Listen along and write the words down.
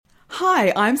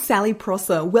Hi, I'm Sally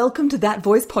Prosser. Welcome to That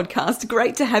Voice podcast.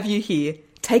 Great to have you here.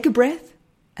 Take a breath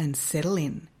and settle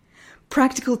in.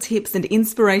 Practical tips and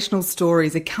inspirational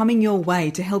stories are coming your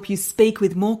way to help you speak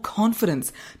with more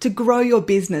confidence, to grow your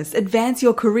business, advance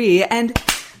your career, and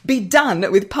be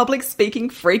done with public speaking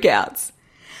freakouts.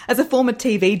 As a former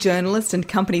TV journalist and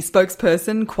company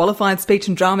spokesperson, qualified speech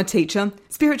and drama teacher,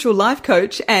 spiritual life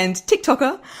coach, and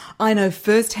TikToker, I know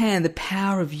firsthand the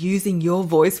power of using your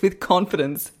voice with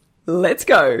confidence. Let's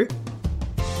go.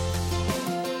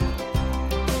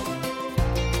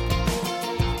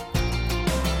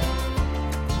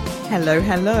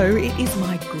 Hello. It is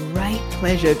my great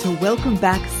pleasure to welcome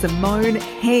back Simone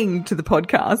Heng to the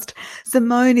podcast.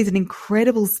 Simone is an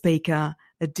incredible speaker,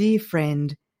 a dear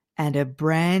friend, and a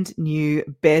brand new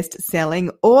best-selling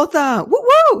author.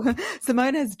 Woo-woo!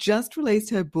 Simone has just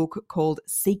released her book called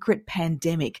Secret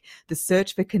Pandemic, The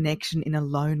Search for Connection in a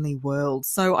Lonely World.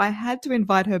 So I had to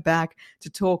invite her back to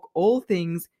talk all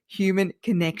things human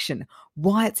connection,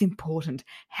 why it's important,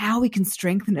 how we can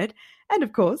strengthen it, and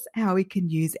of course, how we can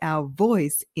use our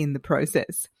voice in the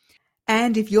process.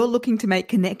 And if you're looking to make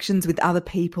connections with other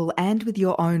people and with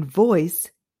your own voice,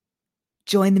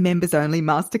 join the members-only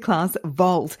masterclass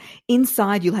Vault.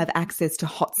 Inside, you'll have access to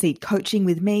hot seat coaching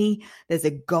with me. There's a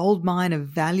goldmine of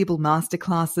valuable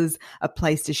masterclasses, a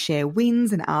place to share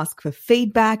wins and ask for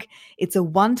feedback. It's a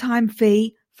one-time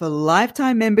fee for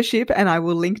lifetime membership, and I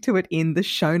will link to it in the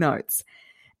show notes.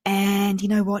 And you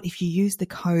know what? If you use the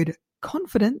code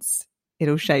CONFIDENCE,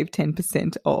 it'll shave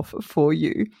 10% off for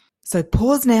you. So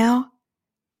pause now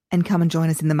and come and join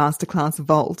us in the masterclass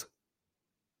Vault.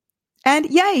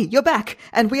 And yay, you're back.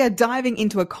 And we are diving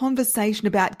into a conversation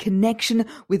about connection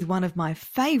with one of my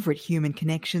favourite human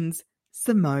connections,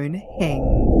 Simone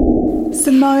Heng.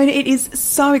 Simone, it is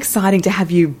so exciting to have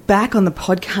you back on the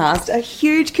podcast. A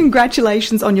huge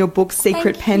congratulations on your book,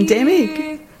 Secret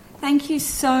Pandemic. Thank you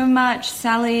so much,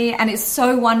 Sally. And it's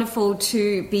so wonderful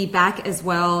to be back as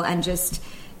well. And just,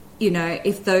 you know,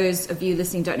 if those of you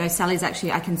listening don't know, Sally's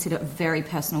actually, I consider a very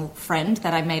personal friend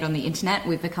that I made on the internet.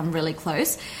 We've become really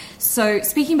close. So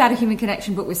speaking about a human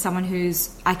connection book with someone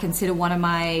who's, I consider one of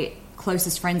my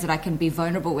closest friends that I can be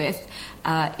vulnerable with,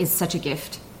 is such a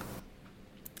gift.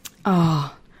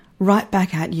 Oh, right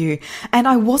back at you. And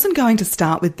I wasn't going to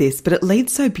start with this, but it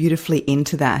leads so beautifully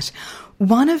into that.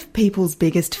 One of people's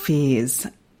biggest fears,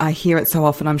 I hear it so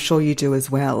often, I'm sure you do as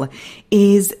well,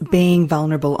 is being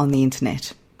vulnerable on the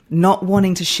internet. Not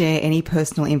wanting to share any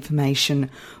personal information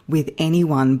with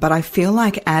anyone. But I feel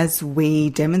like, as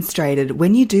we demonstrated,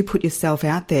 when you do put yourself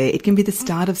out there, it can be the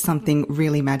start of something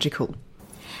really magical.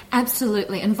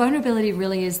 Absolutely. And vulnerability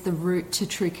really is the route to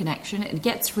true connection. It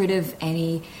gets rid of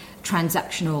any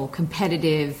transactional,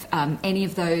 competitive, any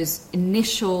of those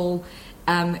initial,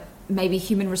 maybe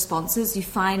human responses. You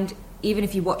find, even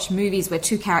if you watch movies where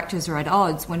two characters are at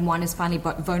odds, when one is finally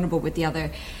vulnerable with the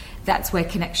other, that's where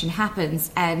connection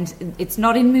happens. And it's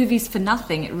not in movies for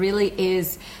nothing. It really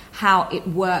is how it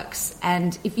works.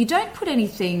 And if you don't put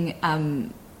anything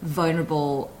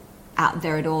vulnerable out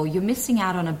there at all, you're missing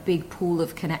out on a big pool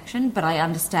of connection. But I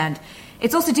understand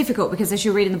it's also difficult because, as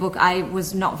you read in the book, I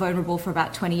was not vulnerable for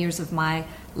about 20 years of my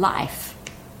life.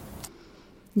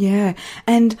 Yeah.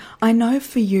 And I know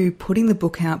for you, putting the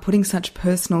book out, putting such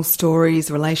personal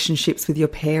stories, relationships with your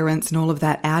parents and all of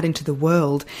that out into the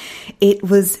world, it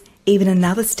was even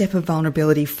another step of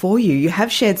vulnerability for you. You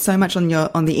have shared so much on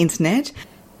the internet.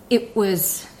 It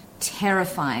was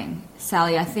terrifying,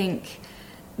 Sally. I think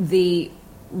the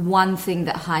one thing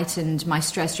that heightened my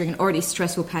stress during an already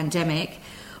stressful pandemic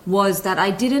was that I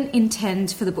didn't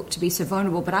intend for the book to be so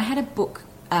vulnerable, but I had a book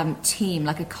team,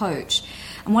 like a coach.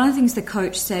 And one of the things the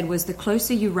coach said was, the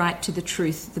closer you write to the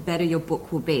truth, the better your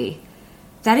book will be.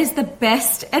 That is the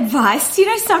best advice. You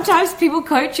know, sometimes people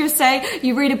coach you, say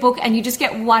you read a book and you just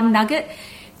get one nugget.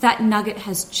 That nugget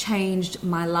has changed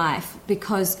my life,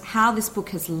 because how this book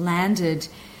has landed,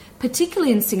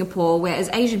 particularly in Singapore, where as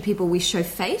Asian people we show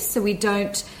face, so we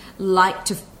definitely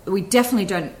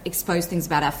don't expose things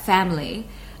about our family,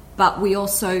 but we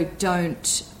also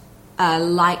don't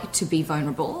like to be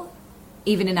vulnerable,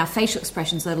 even in our facial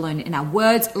expressions, let alone in our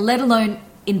words, let alone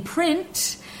in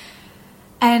print.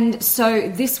 And so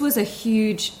this was a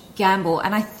huge gamble,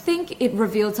 and I think it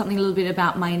revealed something a little bit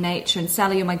about my nature. And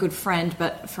Sally, you're my good friend,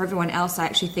 but for everyone else, I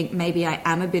actually think maybe I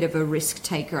am a bit of a risk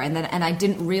taker, and I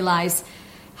didn't realize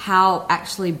how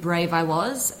actually brave I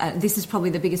was. This is probably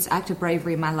the biggest act of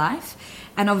bravery in my life.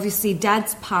 And obviously,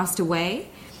 Dad's passed away,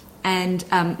 and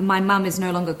my mum is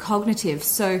no longer cognitive.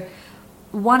 So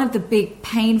one of the big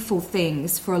painful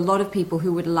things for a lot of people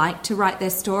who would like to write their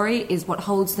story is what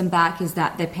holds them back is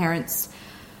that their parents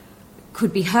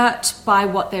could be hurt by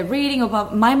what they're reading.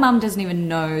 My mum doesn't even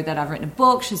know that I've written a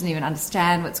book. She doesn't even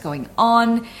understand what's going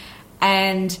on.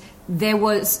 And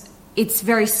it's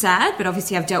very sad, but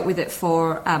obviously I've dealt with it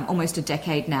for almost a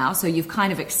decade now, so you've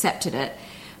kind of accepted it.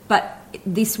 But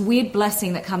this weird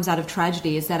blessing that comes out of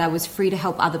tragedy is that I was free to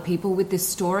help other people with this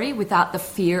story without the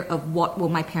fear of what will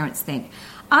my parents think.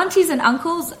 Aunties and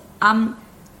uncles,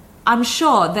 I'm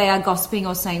sure they are gossiping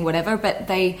or saying whatever, but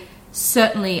they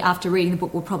certainly, after reading the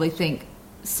book, will probably think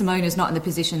Simone is not in the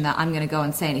position that I'm going to go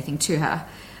and say anything to her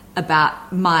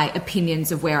about my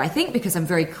opinions of where I think, because I'm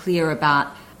very clear about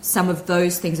some of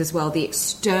those things as well, the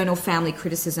external family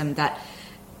criticism that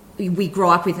we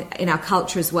grow up with in our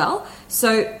culture as well.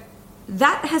 So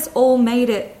that has all made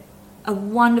it a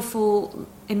wonderful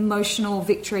emotional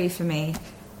victory for me,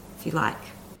 if you like.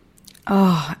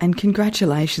 Oh, and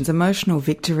congratulations, emotional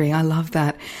victory. I love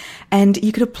that. And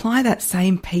you could apply that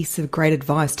same piece of great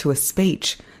advice to a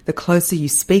speech. The closer you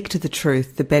speak to the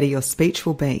truth, the better your speech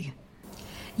will be.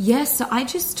 Yes, so I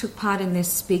just took part in this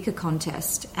speaker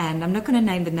contest, and I'm not going to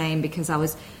name the name because I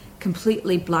was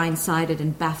completely blindsided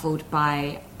and baffled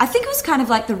by, I think it was kind of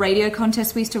like the radio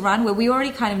contest we used to run, where we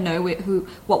already kind of know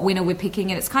what winner we're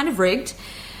picking, and it's kind of rigged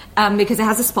because it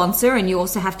has a sponsor and you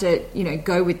also have to,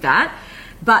 go with that.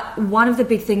 But one of the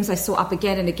big things I saw up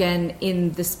again and again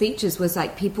in the speeches was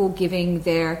like people giving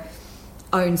their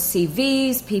own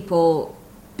CVs, people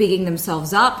bigging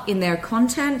themselves up in their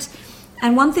content.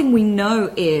 And one thing we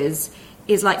know is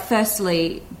like,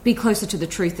 firstly, be closer to the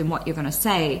truth in what you're going to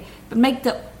say, but make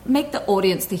the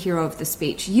audience the hero of the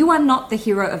speech. You are not the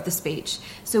hero of the speech.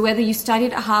 So whether you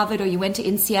studied at Harvard or you went to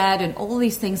INSEAD and all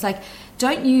these things, like,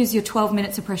 don't use your 12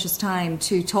 minutes of precious time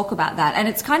to talk about that. And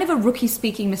it's kind of a rookie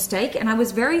speaking mistake. And I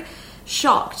was very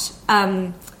shocked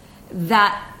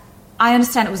that I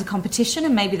understand it was a competition,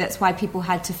 and maybe that's why people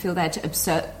had to feel they had to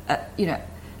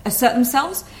assert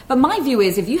themselves. But my view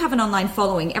is, if you have an online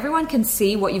following, everyone can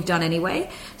see what you've done anyway.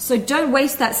 So don't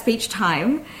waste that speech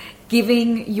time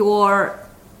giving your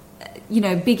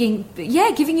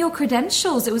giving your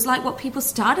credentials. It was like what people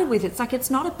started with. It's like, it's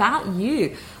not about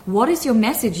you. What is your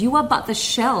message? You are but the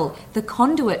shell, the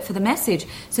conduit for the message.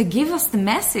 So give us the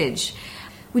message.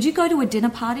 Would you go to a dinner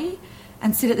party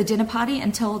and sit at the dinner party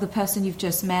and tell the person you've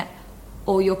just met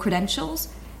all your credentials?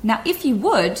 Now, if you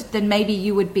would, then maybe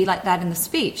you would be like that in the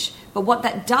speech. But what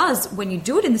that does when you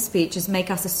do it in the speech is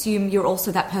make us assume you're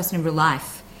also that person in real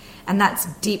life. And that's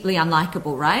deeply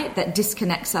unlikable, right? That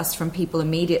disconnects us from people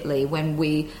immediately when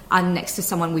we are next to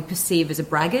someone we perceive as a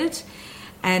braggart.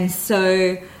 And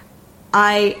so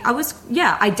I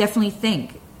definitely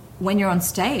think when you're on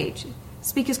stage,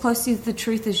 speak as close to the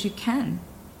truth as you can.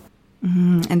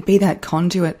 And be that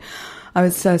conduit. I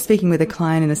was speaking with a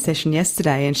client in a session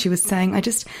yesterday, and she was saying, I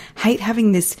just hate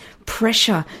having this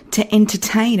pressure to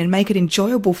entertain and make it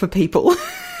enjoyable for people.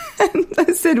 And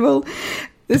I said, well,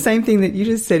 the same thing that you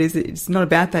just said is it's not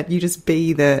about that. You just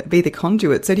be the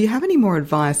conduit. So do you have any more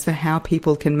advice for how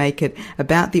people can make it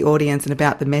about the audience and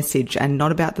about the message and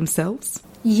not about themselves?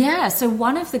 Yeah. So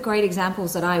one of the great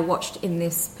examples that I watched in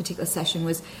this particular session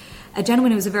was a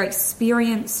gentleman who was a very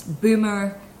experienced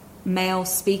boomer male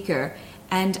speaker.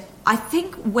 And I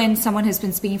think when someone has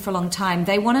been speaking for a long time,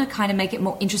 they want to kind of make it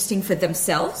more interesting for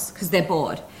themselves because they're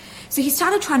bored. So he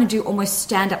started trying to do almost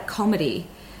stand-up comedy,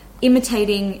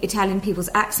 imitating Italian people's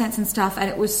accents and stuff, and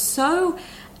it was so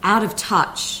out of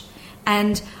touch.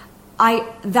 And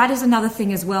that is another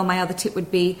thing as well. My other tip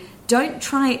would be, don't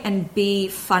try and be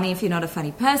funny if you're not a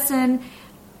funny person.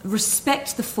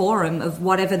 Respect the forum of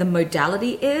whatever the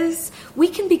modality is. We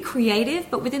can be creative,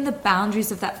 but within the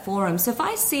boundaries of that forum. So if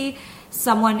I see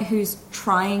someone who's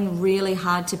trying really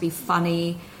hard to be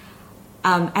funny,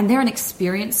 and they're an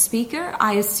experienced speaker,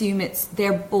 I assume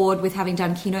they're bored with having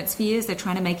done keynotes for years. They're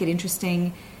trying to make it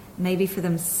interesting maybe for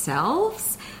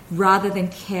themselves rather than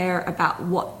care about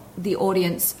what the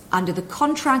audience, under the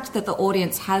contract that the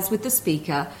audience has with the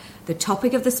speaker, the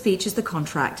topic of the speech is the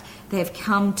contract. They have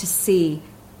come to see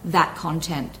that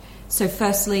content. So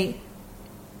firstly,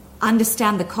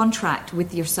 understand the contract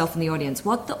with yourself and the audience,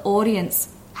 what the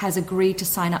audience has agreed to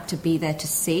sign up to be there to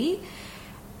see,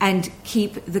 and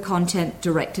keep the content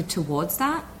directed towards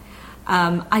that.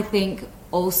 I think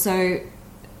also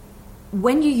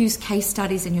when you use case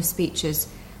studies in your speeches,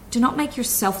 do not make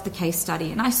yourself the case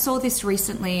study. And I saw this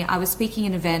recently. I was speaking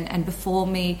at an event, and before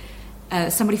me,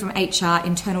 somebody from HR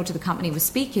internal to the company was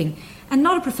speaking, and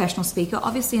not a professional speaker,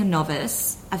 obviously a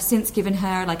novice. I've since given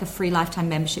her like a free lifetime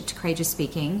membership to Courageous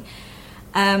Speaking.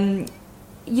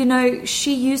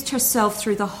 She used herself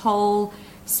through the whole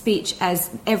speech as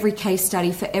every case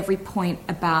study for every point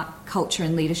about culture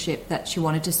and leadership that she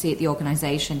wanted to see at the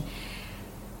organization.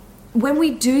 when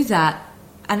we do that,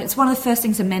 and it's one of the first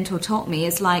things a mentor taught me,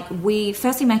 is like we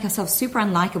firstly make ourselves super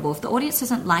unlikable. If the audience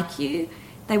doesn't like you,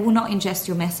 they will not ingest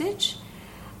your message.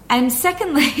 And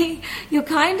secondly, you're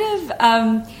kind of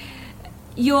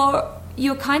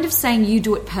saying you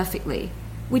do it perfectly,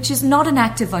 which is not an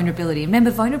act of vulnerability.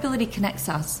 Remember, vulnerability connects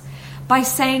us. By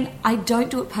saying, I don't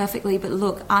do it perfectly, but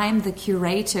look, I am the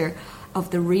curator of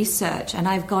the research, and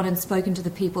I've gone and spoken to the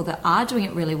people that are doing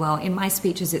it really well. In my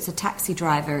speeches, it's a taxi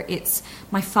driver, it's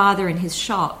my father in his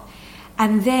shop.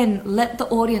 And then let the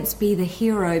audience be the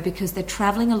hero, because they're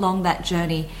traveling along that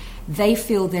journey. They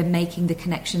feel they're making the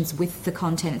connections with the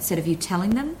content instead of you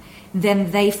telling them.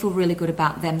 Then they feel really good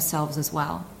about themselves as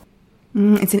well.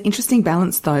 It's an interesting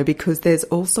balance, though, because there's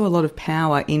also a lot of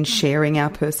power in sharing our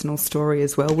personal story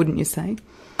as well, wouldn't you say?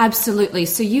 Absolutely.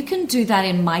 So you can do that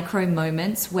in micro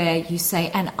moments where you say,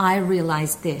 and I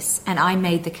realized this, and I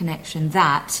made the connection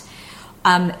that.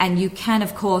 And you can,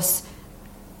 of course,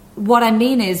 what I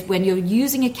mean is when you're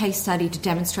using a case study to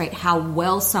demonstrate how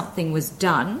well something was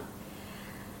done,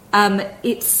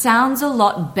 it sounds a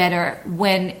lot better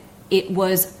when it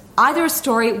was either a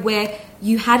story where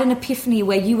you had an epiphany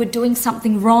where you were doing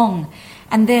something wrong,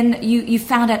 and then you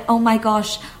found out, oh my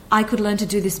gosh, I could learn to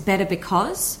do this better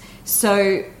because.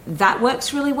 So that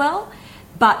works really well.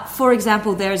 But for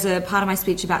example, there's a part of my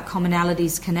speech about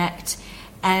commonalities connect,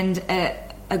 and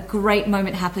a great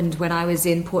moment happened when I was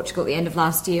in Portugal at the end of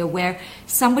last year, where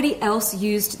somebody else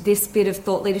used this bit of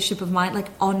thought leadership of mine, like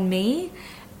on me.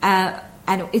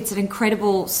 And it's an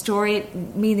incredible story.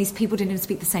 Me and these people didn't even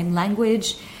speak the same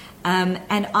language. And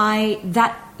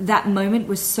that moment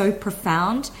was so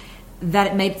profound that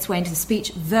it made its way into the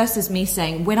speech, versus me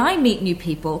saying, when I meet new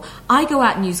people, I go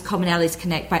out and use Commonalities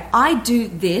Connect, but I do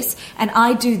this and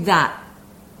I do that.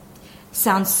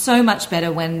 Sounds so much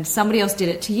better when somebody else did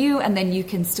it to you, and then you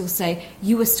can still say,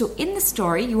 you were still in the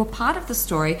story, you were part of the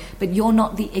story, but you're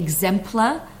not the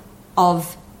exemplar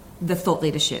of the thought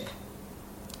leadership.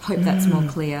 Hope that's more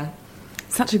clear.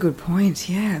 Such a good point,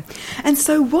 yeah. And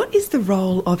so what is the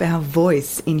role of our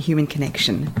voice in human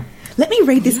connection? Let me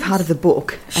read this part of the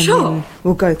book, and then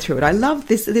we'll go through it. I love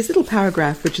this little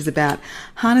paragraph, which is about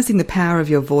harnessing the power of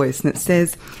your voice. And it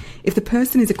says, if the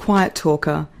person is a quiet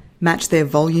talker, match their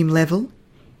volume level.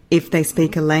 If they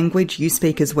speak a language you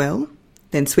speak as well,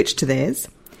 then switch to theirs.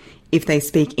 If they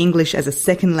speak English as a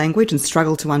second language and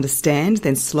struggle to understand,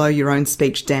 then slow your own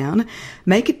speech down.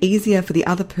 Make it easier for the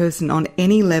other person on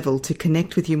any level to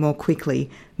connect with you more quickly,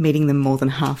 meeting them more than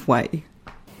halfway.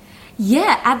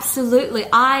 Yeah, absolutely.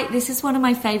 This is one of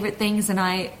my favorite things, and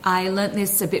I learnt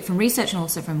this a bit from research and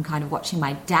also from kind of watching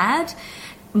my dad.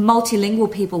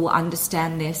 Multilingual people will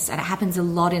understand this, and it happens a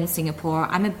lot in Singapore.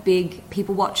 I'm a big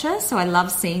people watcher, so I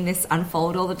love seeing this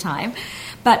unfold all the time.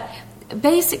 But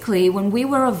basically, when we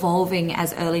were evolving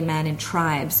as early man in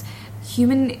tribes,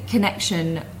 human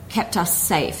connection kept us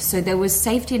safe. So there was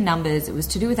safety in numbers. It was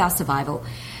to do with our survival.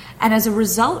 And as a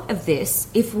result of this,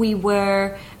 if we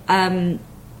were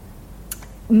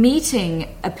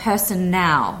meeting a person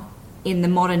now in the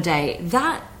modern day,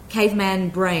 that cave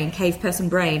person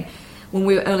brain, when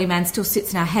we were early man, still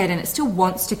sits in our head, and it still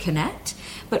wants to connect.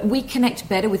 But we connect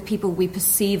better with people we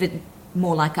perceive it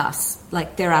more like us,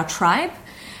 like they're our tribe.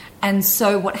 And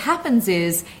so what happens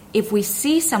is, if we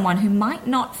see someone who might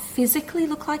not physically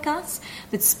look like us,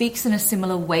 but speaks in a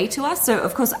similar way to us. So,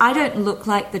 of course, I don't look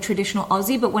like the traditional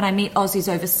Aussie, but when I meet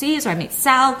Aussies overseas, or I meet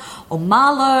Sal or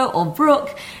Marlo or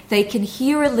Brooke, they can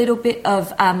hear a little bit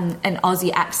of an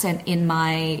Aussie accent in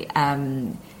my,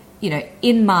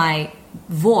 in my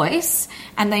voice,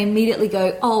 and they immediately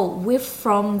go, oh, we're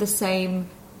from the same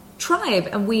tribe,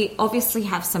 and we obviously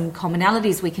have some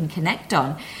commonalities we can connect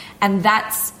on. And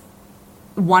that's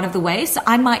one of the ways. So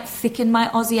I might thicken my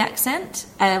Aussie accent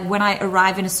when I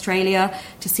arrive in Australia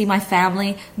to see my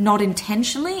family, not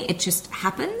intentionally, it just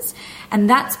happens. And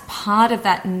that's part of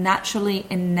that naturally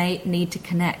innate need to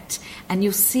connect. And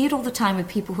you'll see it all the time with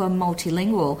people who are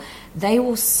multilingual. They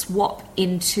will swap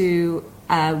into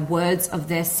words of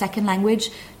their second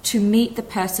language to meet the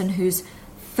person whose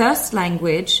first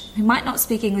language, who might not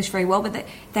speak English very well, but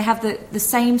they have the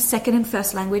same second and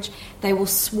first language. They will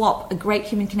swap. A great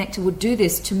human connector would do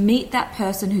this to meet that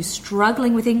person who's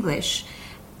struggling with English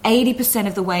 80%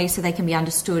 of the way so they can be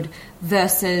understood,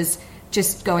 versus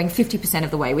just going 50%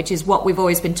 of the way, which is what we've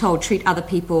always been told, treat other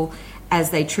people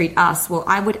as they treat us. Well,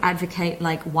 I would advocate,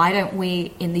 like, why don't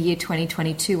we, in the year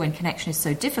 2022, when connection is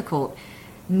so difficult,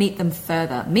 meet them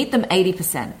further, meet them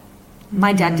 80%.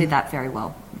 My dad did that very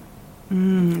well.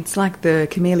 It's like the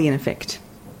chameleon effect,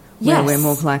 where yes. we're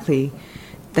more likely.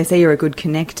 They say you're a good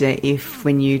connector if,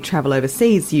 when you travel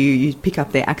overseas, you pick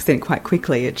up their accent quite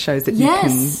quickly. It shows that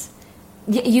yes.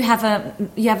 You have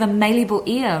a malleable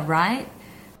ear, right?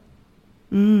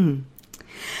 And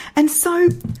so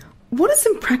what are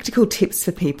some practical tips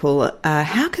for people?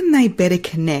 How can they better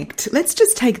connect? Let's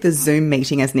just take the Zoom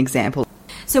meeting as an example.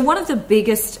 So one of the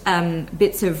biggest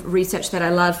bits of research that I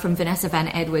love from Vanessa Van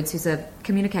Edwards, who's a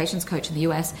communications coach in the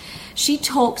US, she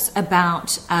talks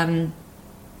about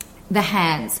the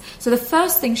hands. So the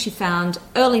first thing she found,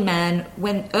 early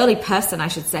person, I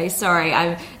should say, sorry,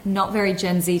 I'm not very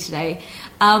Gen Z today.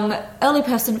 Early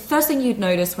person, first thing you'd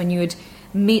notice when you would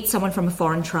meet someone from a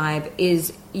foreign tribe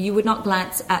is you would not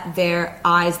glance at their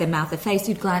eyes, their mouth, their face,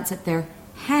 you'd glance at their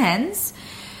hands.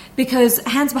 Because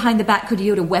hands behind the back could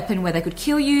yield a weapon where they could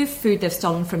kill you, food they've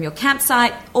stolen from your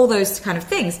campsite, all those kind of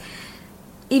things.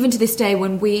 Even to this day,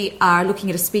 when we are looking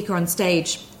at a speaker on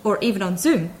stage or even on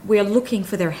Zoom, we are looking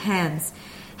for their hands.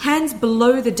 Hands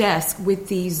below the desk with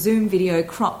the Zoom video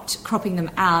cropping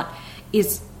them out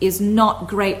is not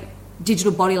great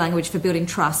digital body language for building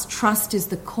trust. Trust is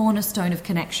the cornerstone of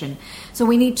connection. So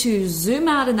we need to zoom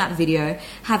out in that video,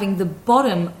 having the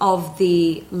bottom of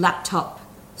the laptop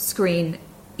screen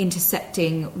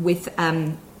intersecting with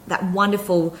that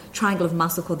wonderful triangle of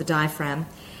muscle called the diaphragm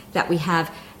that we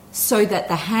have, so that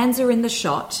the hands are in the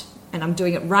shot, and I'm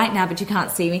doing it right now but you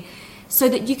can't see me, so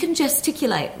that you can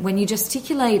gesticulate. When you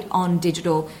gesticulate on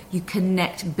digital, you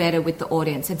connect better with the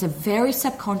audience. It's a very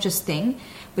subconscious thing,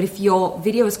 but if your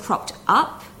video is cropped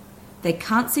up, they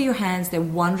can't see your hands, they're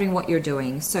wondering what you're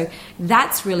doing. So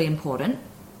that's really important.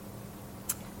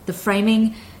 The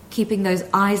framing, keeping those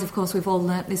eyes, of course, we've all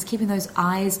learnt this, keeping those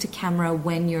eyes to camera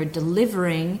when you're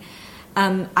delivering.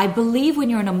 I believe when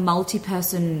you're in a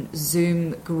multi-person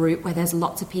Zoom group where there's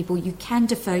lots of people, you can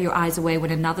defer your eyes away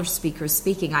when another speaker is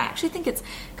speaking. I actually think it's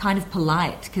kind of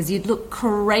polite, because you'd look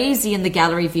crazy in the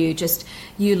gallery view, just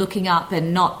you looking up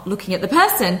and not looking at the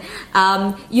person.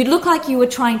 You'd look like you were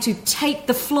trying to take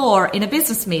the floor in a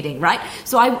business meeting, right?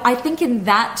 So I think in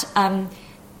that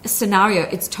scenario,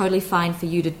 it's totally fine for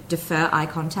you to defer eye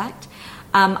contact.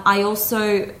 I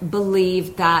also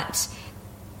believe that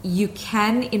you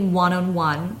can in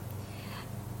one-on-one.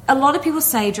 A lot of people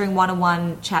say during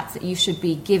one-on-one chats that you should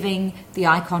be giving the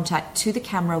eye contact to the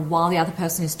camera while the other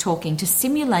person is talking to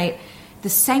simulate the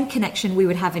same connection we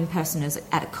would have in person as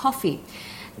at a coffee.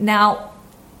 Now,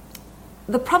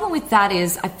 the problem with that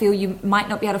is I feel you might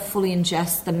not be able to fully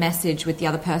ingest the message with the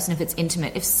other person if it's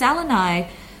intimate. If Sal and I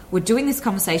were doing this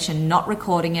conversation, not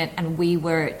recording it, and we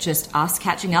were just us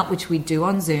catching up, which we do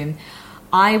on Zoom,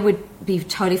 I would be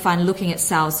totally fine looking at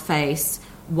Sal's face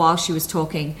while she was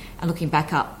talking and looking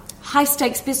back up. High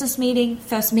stakes business meeting,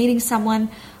 first meeting someone,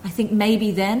 I think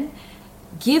maybe then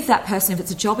give that person, if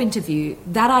it's a job interview,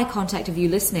 that eye contact of you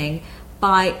listening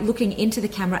by looking into the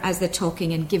camera as they're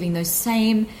talking and giving those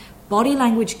same body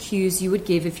language cues you would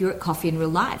give if you're at coffee in real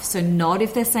life. So nod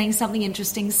if they're saying something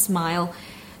interesting, smile.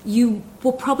 You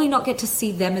will probably not get to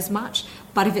see them as much,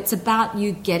 but if it's about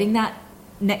you getting that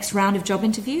next round of job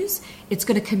interviews, it's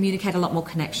going to communicate a lot more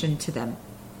connection to them.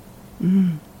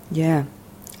 Yeah,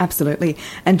 absolutely.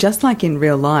 And just like in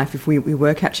real life, if we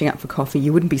were catching up for coffee,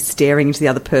 you wouldn't be staring into the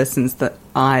other person's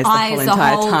eyes the whole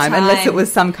entire time, unless it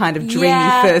was some kind of dreamy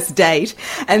first date.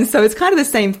 And so it's kind of the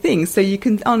same thing. So you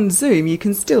can, on Zoom, you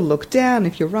can still look down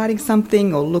if you're writing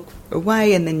something, or look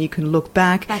away and then you can look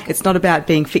back. It's not about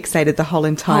being fixated the whole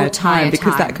entire time,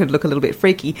 because that could look a little bit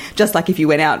freaky, just like if you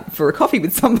went out for a coffee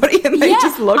with somebody and they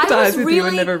just locked eyes with you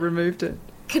and never removed it.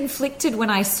 Conflicted when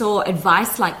I saw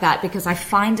advice like that, because I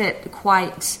find it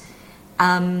quite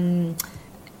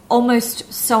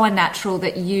almost so unnatural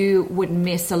that you would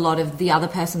miss a lot of the other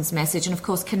person's message. And of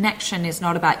course, connection is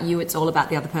not about you, it's all about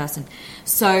the other person.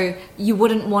 So you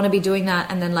wouldn't want to be doing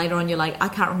that, and then later on you're like, I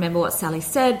can't remember what Sally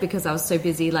said because I was so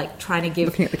busy like trying to give...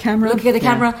 Looking at the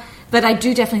camera. But I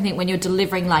do definitely think when you're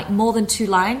delivering like more than 2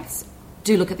 lines,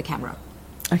 do look at the camera.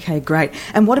 Okay, great.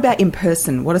 And what about in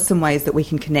person? What are some ways that we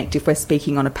can connect if we're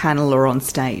speaking on a panel or on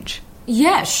stage?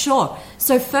 Yeah, sure.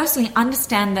 So firstly,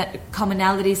 understand that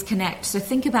commonalities connect. So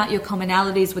think about your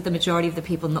commonalities with the majority of the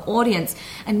people in the audience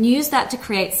and use that to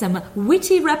create some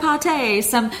witty repartee,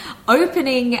 some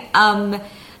opening,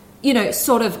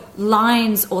 sort of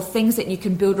lines or things that you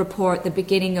can build rapport at the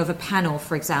beginning of a panel,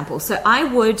 for example. So I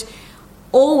would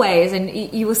always,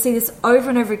 and you will see this over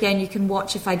and over again, you can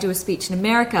watch if I do a speech in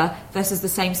America versus the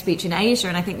same speech in Asia,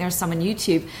 and I think there's some on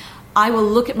YouTube, I will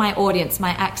look at my audience,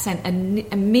 my accent, and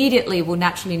immediately will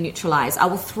naturally neutralize. I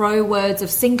will throw words of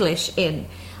Singlish in.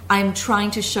 I'm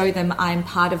trying to show them I'm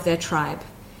part of their tribe.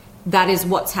 that is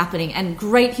what's happening. And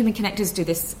great human connectors do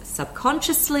this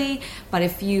subconsciously, but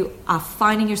if you are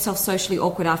finding yourself socially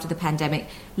awkward after the pandemic,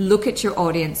 look at your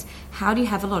audience. How do you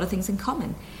have a lot of things in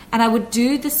common? And I would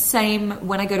do the same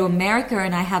when I go to America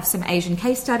and I have some Asian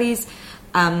case studies.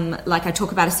 Like I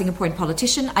talk about a Singaporean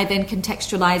politician, I then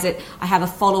contextualize it. I have a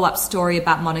follow-up story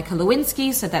about Monica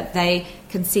Lewinsky so that they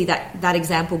can see that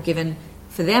example given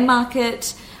for their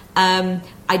market.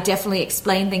 I definitely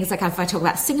explain things like if I talk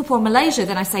about Singapore, Malaysia,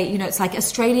 then I say, it's like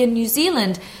Australia, New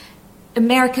Zealand,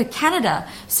 America, Canada.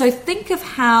 So think of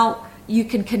how you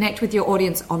can connect with your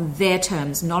audience on their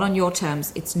terms, not on your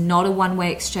terms. It's not a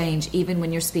one-way exchange, even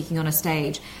when you're speaking on a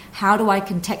stage. How do I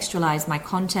contextualize my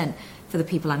content for the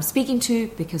people I'm speaking to?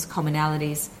 Because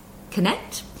commonalities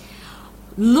connect.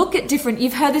 Look at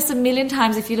you've heard this a million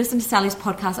times. If you listen to Sally's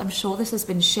podcast, I'm sure this has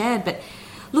been shared, but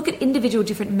look at individual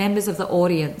different members of the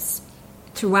audience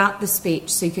throughout the speech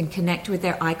so you can connect with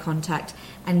their eye contact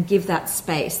and give that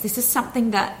space. This is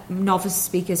something that novice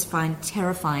speakers find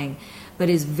terrifying, but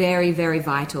is very, very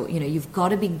vital. You've got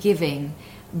to be giving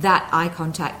that eye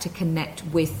contact to connect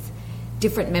with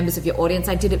different members of your audience.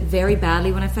 I did it very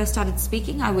badly when I first started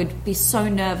speaking. I would be so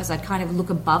nervous, I'd kind of look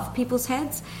above people's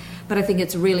heads. But I think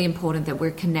it's really important that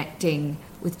we're connecting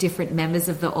with different members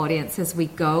of the audience as we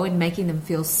go and making them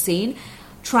feel seen.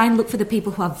 Try and look for the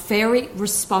people who are very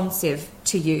responsive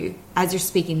to you as you're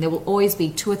speaking. There will always be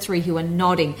 2 or 3 who are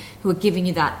nodding, who are giving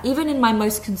you that. Even in my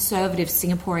most conservative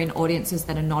Singaporean audiences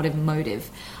that are not emotive,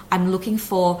 I'm looking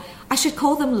for, I should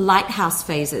call them lighthouse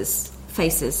faces.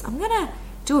 I'm going to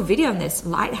do a video on this,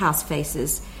 lighthouse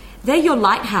faces. They're your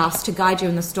lighthouse to guide you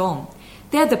in the storm.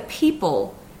 They're the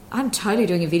people. I'm totally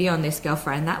doing a video on this,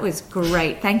 girlfriend. That was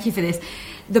great. Thank you for this.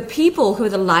 The people who are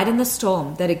the light in the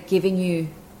storm that are giving you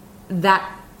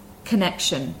that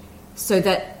connection so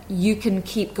that you can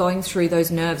keep going through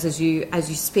those nerves as you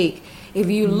speak. If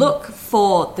you look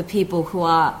for the people who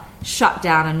are shut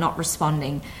down and not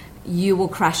responding, you will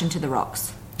crash into the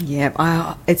rocks.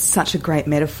 Yeah, it's such a great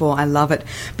metaphor. I love it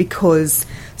because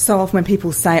so often when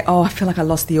people say, I feel like I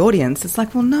lost the audience, it's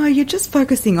like, well, no, you're just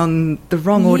focusing on the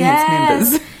wrong audience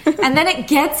members. And then it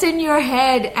gets in your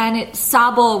head and it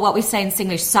sabo, what we say in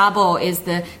Singlish, sabo is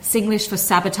the Singlish for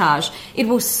sabotage. It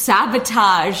will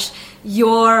sabotage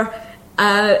your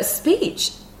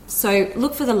speech. So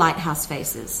look for the lighthouse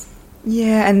faces.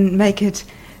 Yeah, and make it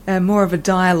more of a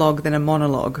dialogue than a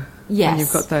monologue. Yes. When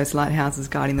you've got those lighthouses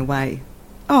guiding the way.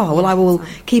 Oh, well, I will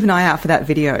keep an eye out for that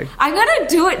video. I'm going to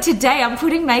do it today. I'm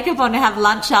putting makeup on to have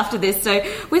lunch after this. So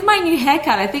with my new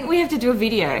haircut, I think we have to do a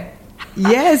video.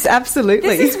 Yes,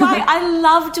 absolutely. This is why I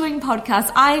love doing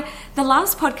podcasts. The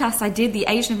last podcast I did, the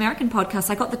Asian American podcast,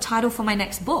 I got the title for my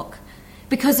next book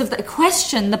because of the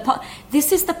question.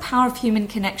 This is the power of human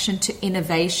connection to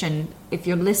innovation. If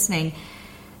you're listening,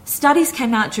 studies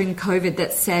came out during COVID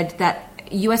that said that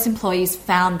US employees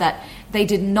found that they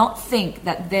did not think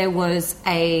that there was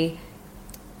a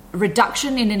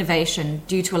reduction in innovation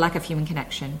due to a lack of human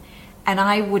connection. And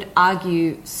I would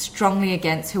argue strongly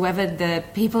against whoever the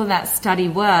people in that study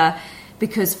were,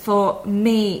 because for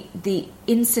me, the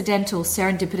incidental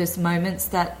serendipitous moments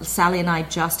that Sally and I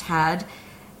just had,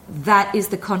 that is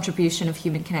the contribution of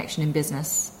human connection in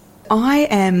business. I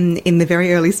am in the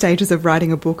very early stages of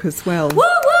writing a book as well. Woo, woo, woo!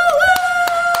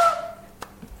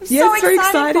 Yes, so very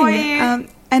exciting exciting. for you.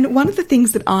 And one of the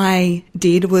things that I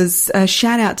did was a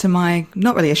shout out to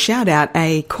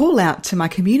a call out to my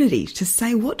community to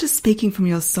say, what does speaking from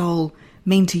your soul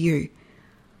mean to you?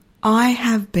 I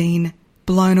have been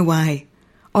blown away,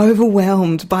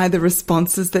 overwhelmed by the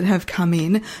responses that have come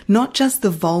in, not just the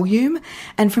volume,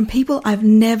 and from people I've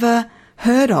never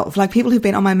heard of, like people who've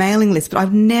been on my mailing list, but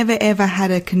I've never ever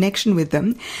had a connection with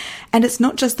them. And it's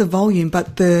not just the volume,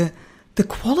 but the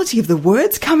quality of the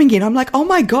words coming in. I'm like, oh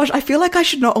my gosh, I feel like I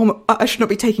should not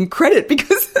be taking credit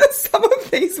because some of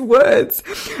these words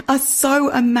are so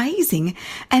amazing.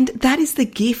 And that is the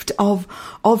gift of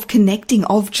connecting,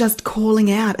 of just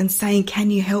calling out and saying, can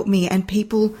you help me? And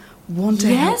people want to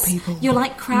help people. You're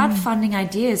like crowdfunding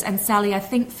ideas. And Sally, I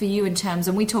think for you in terms,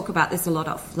 and we talk about this a lot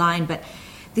offline, but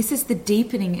this is the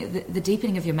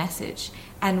deepening of your message.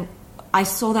 And I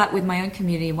saw that with my own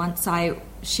community once I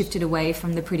shifted away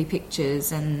from the pretty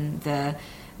pictures and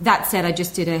that said, I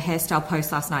just did a hairstyle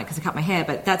post last night because I cut my hair,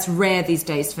 but that's rare these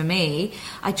days for me.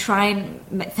 I try and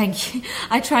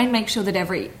make sure that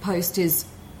every post is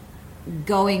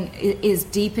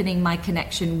deepening my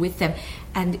connection with them.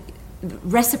 And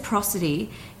reciprocity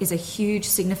is a huge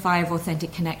signifier of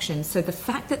authentic connection. So the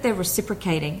fact that they're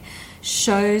reciprocating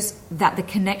shows that the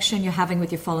connection you're having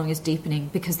with your following is deepening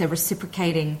because they're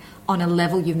reciprocating on a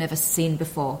level you've never seen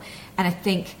before. And I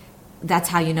think that's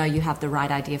how you know you have the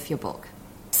right idea for your book.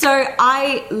 So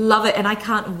I love it, and I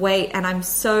can't wait, and I'm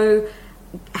so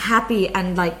happy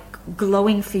and like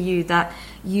glowing for you that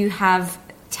you have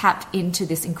tapped into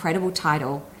this incredible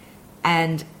title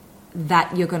and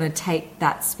that you're going to take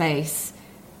that space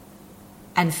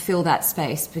and fill that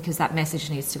space, because that message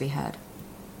needs to be heard.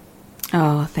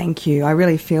 Oh, thank you. I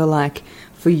really feel like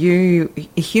for you,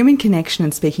 Human Connection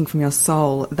and Speaking from Your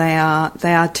Soul, they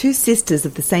are two sisters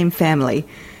of the same family.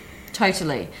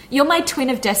 Totally. You're my twin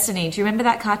of destiny. Do you remember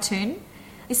that cartoon?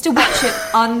 I used to watch it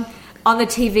on the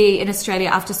TV in Australia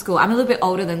after school. I'm a little bit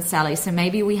older than Sally, so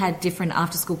maybe we had different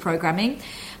after-school programming.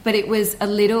 But it was a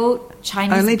little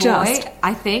Chinese boy,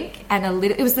 I think, and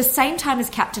it was the same time as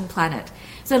Captain Planet.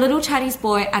 So a little Chinese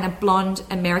boy and a blonde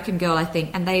American girl, I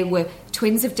think, and they were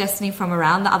twins of destiny from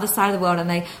around the other side of the world, and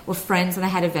they were friends and they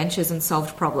had adventures and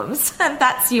solved problems. And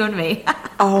that's you and me.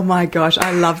 Oh my gosh,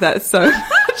 I love that so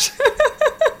much.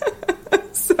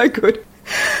 So good.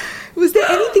 Was there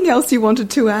anything else you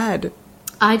wanted to add?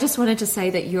 I just wanted to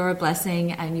say that you're a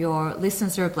blessing and your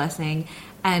listeners are a blessing,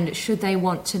 and should they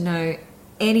want to know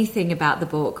anything about the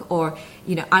book, or,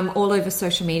 you know, I'm all over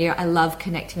social media. I love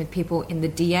connecting with people in the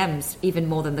DMs even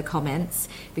more than the comments,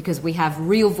 because we have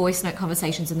real voice note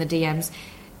conversations in the DMs.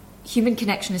 Human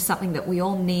connection is something that we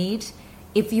all need.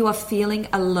 If you are feeling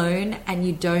alone and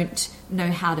you don't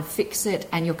know how to fix it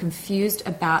and you're confused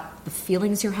about the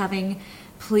feelings you're having,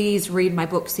 please read my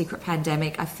book, Secret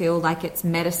Pandemic. I feel like it's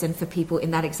medicine for people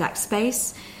in that exact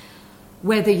space.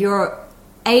 Whether you're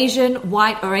Asian,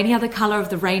 white, or any other color of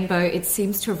the rainbow, it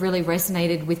seems to have really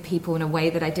resonated with people in a way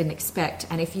that I didn't expect.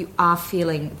 And if you are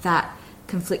feeling that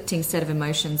conflicting set of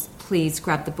emotions, please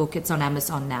grab the book. It's on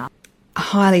Amazon now.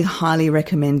 Highly, highly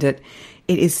recommend it.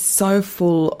 It is so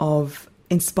full of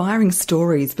inspiring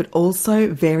stories, but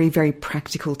also very, very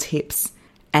practical tips.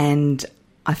 And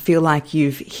I feel like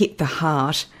you've hit the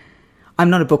heart. I'm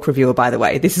not a book reviewer, by the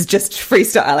way. This is just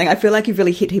freestyling. I feel like you've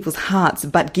really hit people's hearts,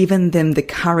 but given them the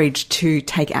courage to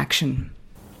take action.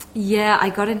 Yeah, I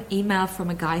got an email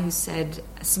from a guy who said,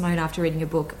 Simone, after reading your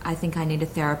book, I think I need a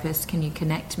therapist. Can you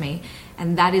connect me?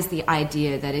 And that is the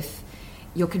idea, that if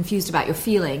you're confused about your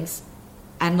feelings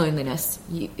and loneliness,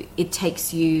 it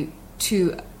takes you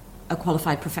to a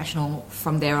qualified professional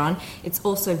from there on. It's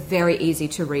also very easy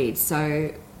to read.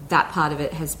 So that part of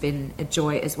it has been a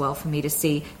joy as well for me, to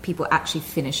see people actually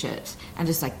finish it and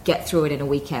just like get through it in a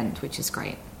weekend, which is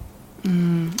great.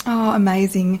 Oh,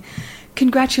 amazing.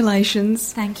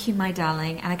 Congratulations. Thank you, my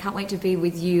darling. And I can't wait to be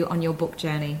with you on your book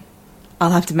journey.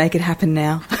 I'll have to make it happen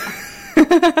now.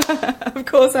 Of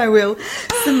course I will.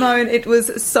 Simone, it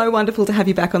was so wonderful to have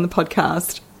you back on the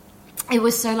podcast. It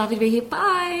was so lovely to be here.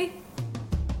 Bye.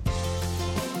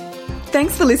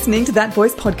 Thanks for listening to That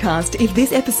Voice podcast. If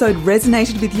this episode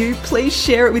resonated with you, please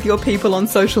share it with your people on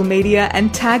social media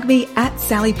and tag me at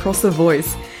Sally Prosser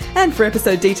Voice. And for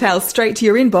episode details straight to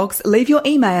your inbox, leave your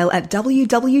email at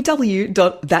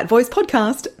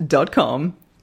www.thatvoicepodcast.com.